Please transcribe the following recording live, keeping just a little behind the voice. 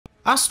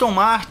Aston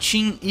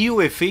Martin e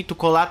o efeito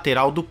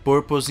colateral do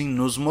Porpoising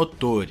nos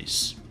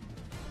motores.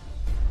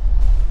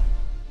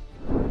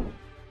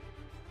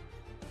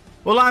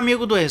 Olá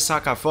amigo do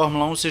Ressaca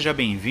Fórmula 1, seja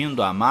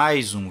bem-vindo a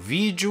mais um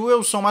vídeo.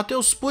 Eu sou o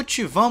Matheus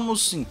Pucci e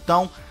vamos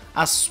então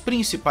às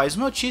principais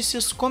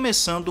notícias,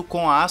 começando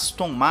com a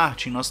Aston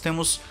Martin. Nós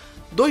temos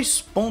dois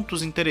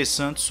pontos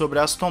interessantes sobre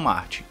a Aston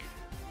Martin.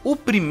 O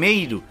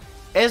primeiro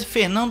é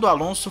Fernando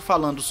Alonso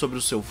falando sobre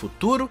o seu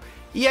futuro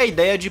e a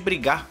ideia de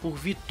brigar por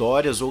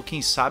vitórias ou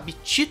quem sabe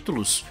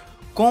títulos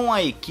com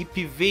a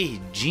equipe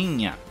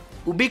verdinha.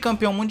 O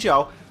bicampeão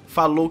mundial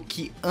falou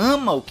que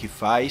ama o que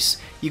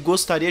faz e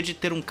gostaria de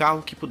ter um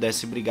carro que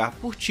pudesse brigar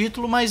por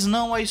título, mas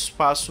não há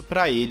espaço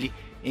para ele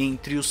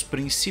entre os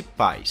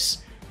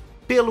principais.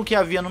 Pelo que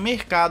havia no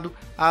mercado,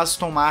 a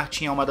Aston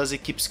Martin é uma das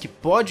equipes que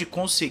pode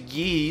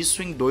conseguir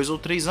isso em 2 ou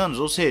 3 anos,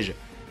 ou seja,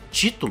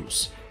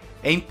 títulos.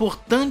 É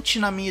importante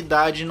na minha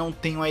idade, não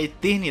tenho a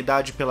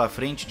eternidade pela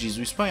frente, diz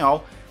o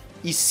espanhol,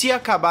 e se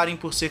acabarem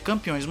por ser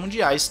campeões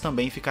mundiais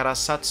também ficará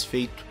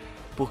satisfeito,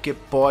 porque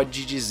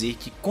pode dizer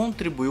que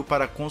contribuiu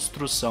para a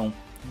construção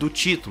do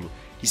título,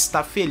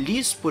 está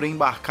feliz por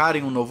embarcar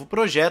em um novo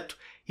projeto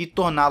e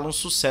torná-lo um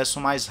sucesso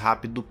o mais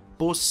rápido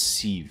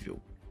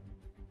possível.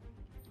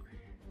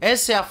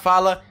 Essa é a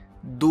fala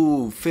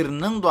do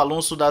Fernando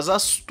Alonso das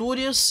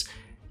Astúrias,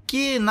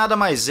 que nada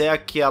mais é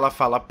aquela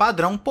fala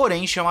padrão,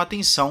 porém chama a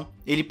atenção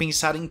ele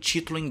pensar em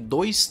título em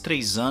 2,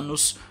 3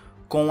 anos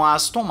com a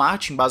Aston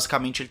Martin.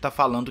 Basicamente ele está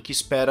falando que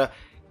espera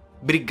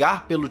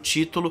brigar pelo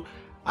título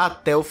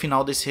até o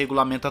final desse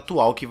regulamento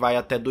atual, que vai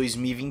até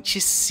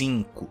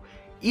 2025.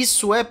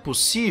 Isso é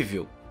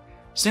possível?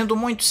 Sendo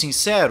muito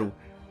sincero,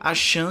 a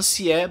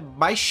chance é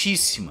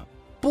baixíssima.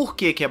 Por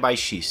que é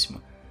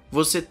baixíssima?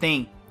 Você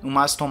tem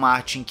uma Aston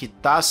Martin que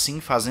está sim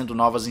fazendo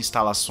novas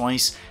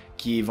instalações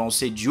que vão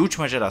ser de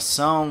última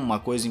geração, uma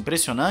coisa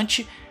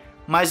impressionante,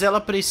 mas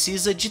ela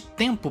precisa de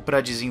tempo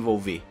para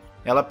desenvolver.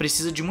 Ela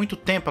precisa de muito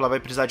tempo, ela vai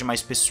precisar de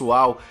mais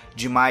pessoal,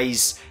 de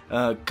mais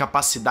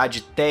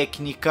capacidade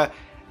técnica.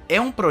 É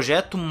um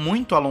projeto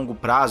muito a longo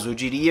prazo, eu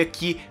diria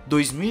que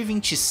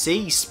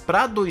 2026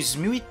 para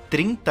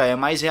 2030 é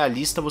mais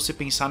realista você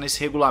pensar nesse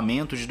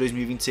regulamento de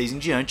 2026 em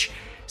diante.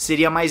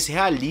 Seria mais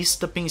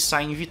realista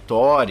pensar em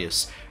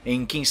vitórias,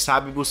 em quem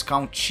sabe buscar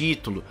um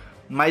título,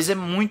 mas é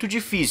muito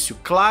difícil.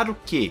 Claro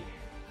que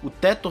o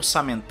teto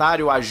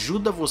orçamentário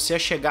ajuda você a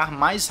chegar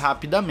mais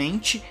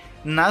rapidamente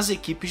nas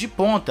equipes de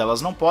ponta,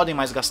 elas não podem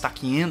mais gastar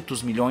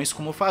 500 milhões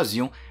como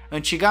faziam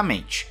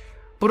antigamente.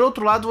 Por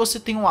outro lado, você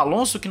tem um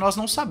Alonso que nós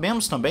não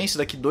sabemos também se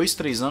daqui 2,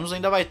 3 anos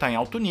ainda vai estar em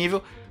alto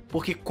nível,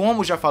 porque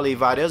como já falei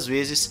várias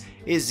vezes,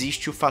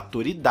 existe o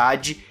fator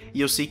idade, e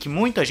eu sei que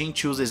muita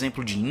gente usa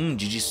exemplo de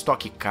Indy, de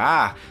Stock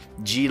Car,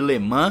 de Le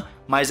Mans,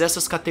 mas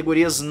essas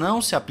categorias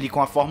não se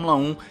aplicam à Fórmula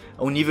 1,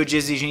 o nível de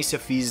exigência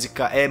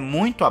física é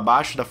muito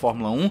abaixo da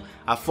Fórmula 1,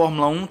 a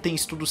Fórmula 1 tem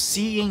estudo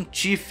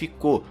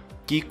científico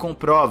que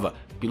comprova,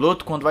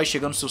 piloto quando vai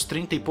chegando aos seus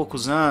 30 e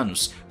poucos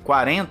anos,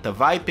 40,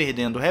 vai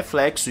perdendo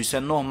reflexo, isso é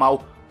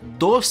normal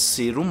do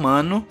ser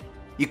humano,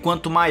 e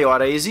quanto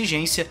maior a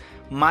exigência,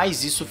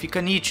 mais isso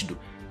fica nítido.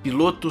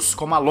 Pilotos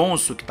como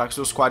Alonso, que está com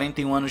seus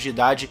 41 anos de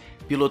idade,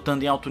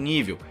 pilotando em alto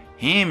nível,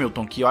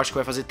 Hamilton, que eu acho que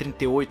vai fazer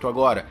 38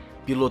 agora,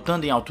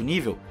 pilotando em alto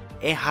nível,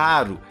 é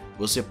raro.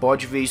 Você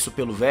pode ver isso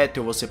pelo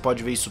Vettel, você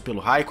pode ver isso pelo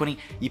Raikkonen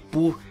e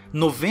por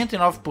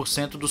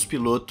 99% dos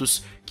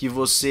pilotos que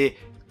você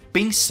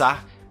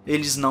pensar,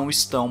 eles não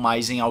estão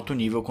mais em alto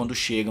nível quando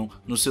chegam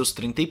nos seus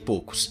 30 e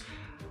poucos.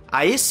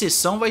 A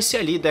exceção vai ser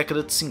ali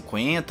década de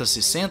 50,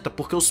 60,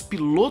 porque os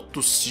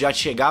pilotos já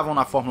chegavam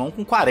na Fórmula 1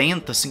 com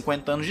 40,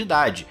 50 anos de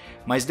idade,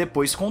 mas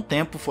depois com o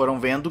tempo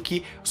foram vendo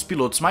que os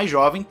pilotos mais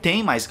jovens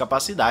têm mais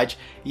capacidade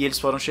e eles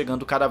foram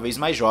chegando cada vez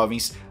mais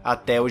jovens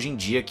até hoje em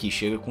dia, que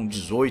chega com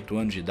 18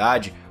 anos de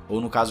idade,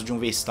 ou no caso de um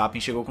Verstappen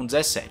chegou com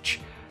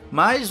 17.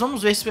 Mas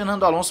vamos ver se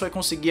Fernando Alonso vai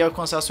conseguir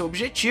alcançar seu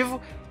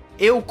objetivo.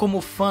 Eu, como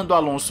fã do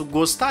Alonso,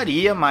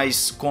 gostaria,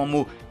 mas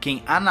como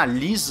quem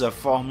analisa a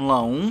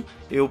Fórmula 1,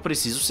 eu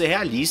preciso ser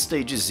realista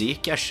e dizer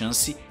que a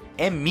chance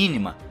é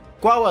mínima.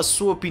 Qual a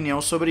sua opinião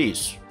sobre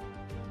isso?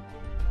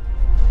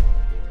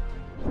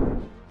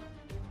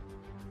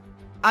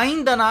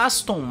 Ainda na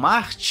Aston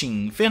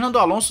Martin, Fernando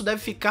Alonso deve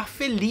ficar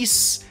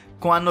feliz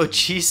com a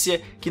notícia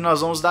que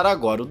nós vamos dar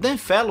agora. O Dan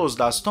Fellows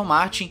da Aston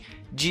Martin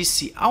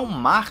disse ao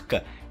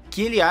Marca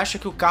que ele acha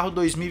que o carro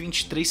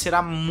 2023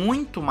 será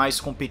muito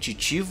mais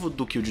competitivo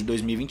do que o de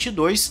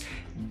 2022,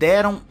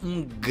 deram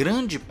um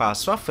grande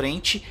passo à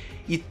frente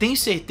e tem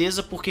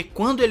certeza porque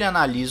quando ele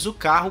analisa o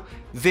carro,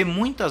 vê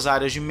muitas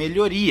áreas de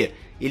melhoria.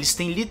 Eles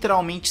têm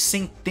literalmente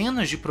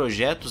centenas de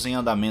projetos em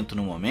andamento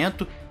no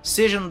momento,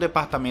 seja no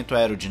departamento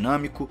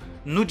aerodinâmico,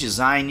 no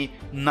design,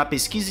 na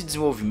pesquisa e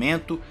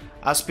desenvolvimento.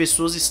 As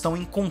pessoas estão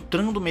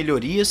encontrando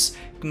melhorias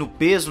no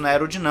peso, na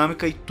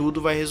aerodinâmica e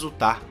tudo vai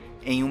resultar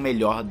em um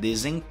melhor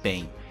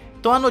desempenho.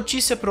 Então a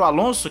notícia para o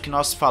Alonso, que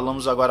nós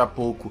falamos agora há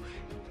pouco,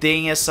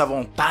 tem essa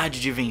vontade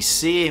de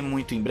vencer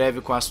muito em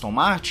breve com a Aston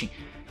Martin,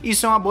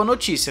 Isso é uma boa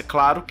notícia,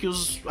 claro que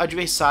os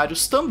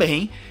adversários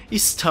também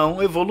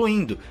estão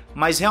evoluindo,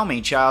 mas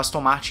realmente a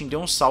Aston Martin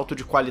deu um salto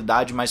de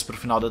qualidade mais para o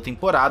final da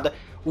temporada,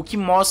 o que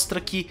mostra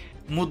que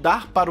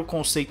mudar para o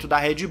conceito da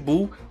Red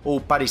Bull,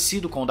 ou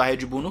parecido com o da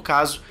Red Bull no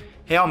caso,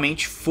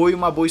 realmente foi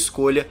uma boa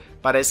escolha,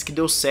 parece que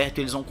deu certo,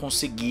 eles vão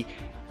conseguir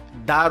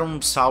dar um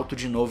salto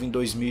de novo em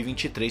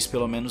 2023,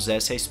 pelo menos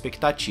essa é a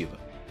expectativa.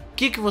 O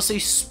que você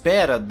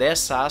espera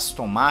dessa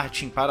Aston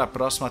Martin para a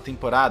próxima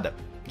temporada?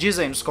 Diz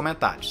aí nos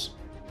comentários.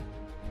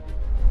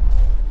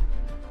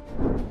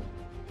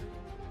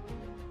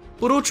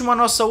 Por último, a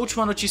nossa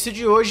última notícia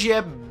de hoje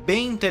é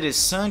bem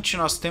interessante,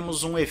 nós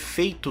temos um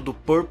efeito do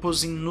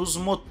Porpoising nos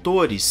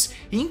motores.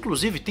 E,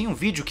 inclusive tem um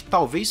vídeo que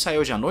talvez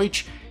saiu hoje à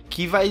noite,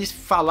 que vai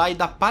falar aí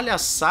da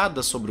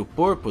palhaçada sobre o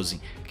Porpoising,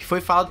 que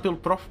foi falado pelo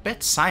próprio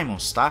Pat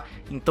Simons, tá?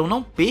 Então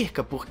não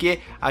perca, porque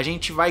a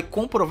gente vai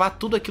comprovar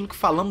tudo aquilo que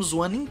falamos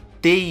o ano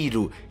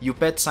inteiro, e o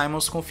Pat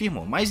Simons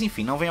confirmou. Mas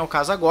enfim, não vem ao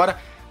caso agora,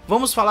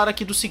 vamos falar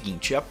aqui do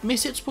seguinte, a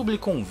Mercedes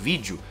publicou um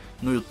vídeo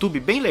no YouTube,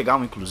 bem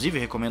legal inclusive,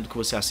 recomendo que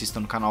você assista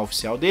no canal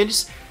oficial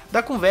deles,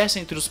 da conversa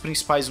entre os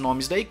principais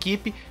nomes da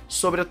equipe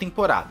sobre a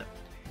temporada.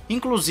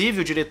 Inclusive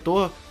o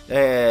diretor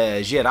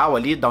geral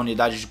ali da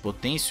unidade de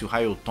potência, o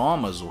Hywel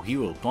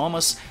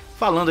Thomas,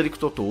 falando ali com o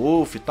Toto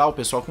Wolff e tal, o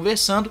pessoal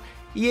conversando,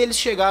 e eles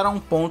chegaram a um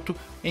ponto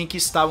em que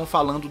estavam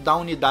falando da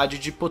unidade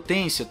de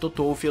potência.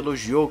 Toto Wolff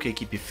elogiou o que a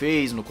equipe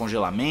fez no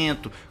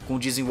congelamento, com o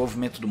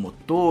desenvolvimento do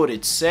motor,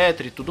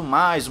 etc e tudo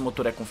mais, o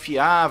motor é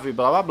confiável e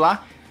blá blá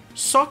blá.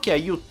 Só que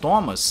aí o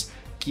Thomas,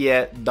 que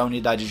é da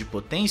unidade de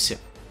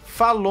potência,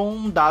 falou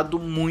um dado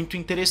muito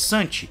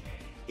interessante.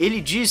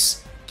 Ele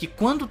diz que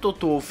quando o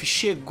Toto Wolff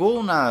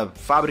chegou na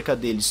fábrica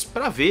deles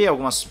para ver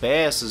algumas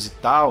peças e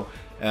tal,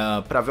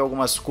 para ver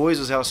algumas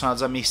coisas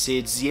relacionadas à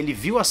Mercedes, e ele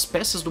viu as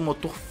peças do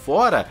motor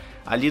fora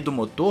ali do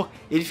motor,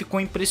 ele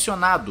ficou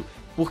impressionado,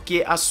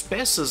 porque as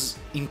peças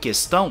em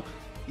questão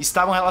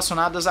estavam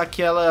relacionadas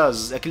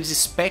àqueles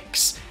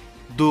specs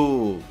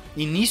do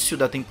início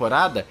da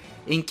temporada,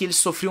 em que eles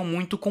sofriam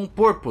muito com o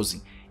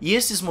Porpoising, e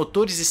esses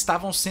motores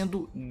estavam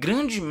sendo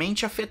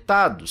grandemente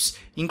afetados,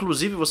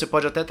 inclusive você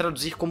pode até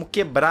traduzir como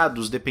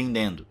quebrados,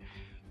 dependendo,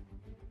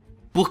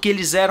 porque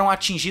eles eram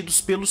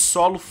atingidos pelo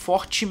solo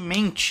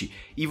fortemente,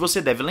 e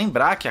você deve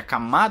lembrar que a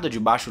camada de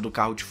baixo do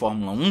carro de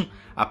Fórmula 1,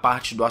 a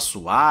parte do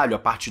assoalho, a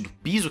parte do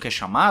piso que é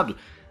chamado,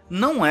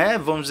 não é,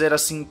 vamos dizer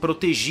assim,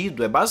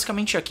 protegido, é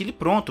basicamente aquilo e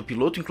pronto, o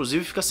piloto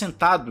inclusive fica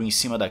sentado em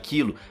cima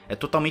daquilo, é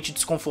totalmente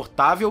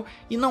desconfortável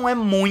e não é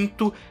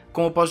muito,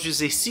 como eu posso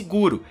dizer,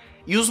 seguro.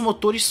 E os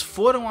motores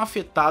foram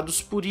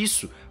afetados por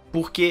isso,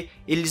 porque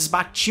eles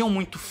batiam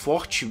muito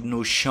forte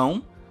no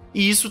chão,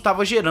 e isso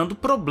estava gerando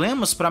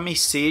problemas para a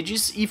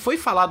Mercedes, e foi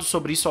falado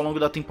sobre isso ao longo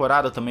da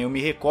temporada também. Eu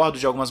me recordo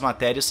de algumas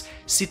matérias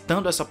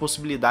citando essa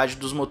possibilidade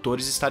dos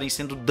motores estarem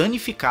sendo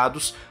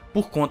danificados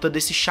por conta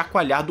desse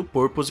chacoalhar do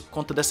Porpoise, por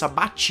conta dessa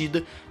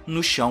batida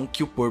no chão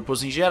que o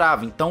Porpoise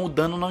gerava. Então o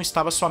dano não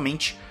estava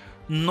somente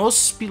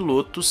nos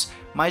pilotos,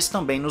 mas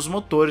também nos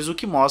motores, o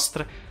que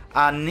mostra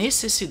a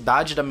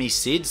necessidade da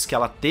Mercedes que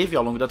ela teve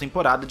ao longo da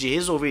temporada de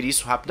resolver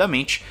isso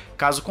rapidamente,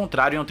 caso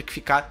contrário iam ter que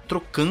ficar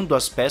trocando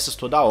as peças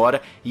toda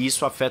hora, e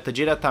isso afeta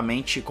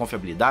diretamente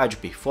confiabilidade,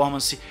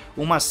 performance,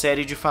 uma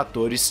série de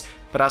fatores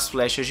para as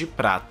flechas de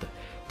prata.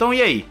 Então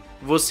e aí,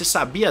 você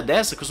sabia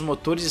dessa, que os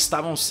motores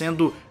estavam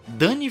sendo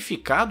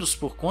danificados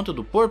por conta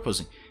do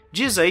Porpoising?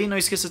 Diz aí, não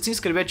esqueça de se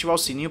inscrever e ativar o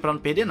sininho para não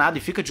perder nada,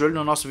 e fica de olho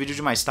no nosso vídeo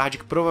de mais tarde,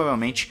 que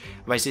provavelmente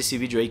vai ser esse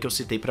vídeo aí que eu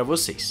citei para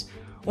vocês.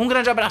 Um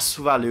grande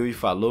abraço, valeu e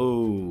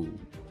falou!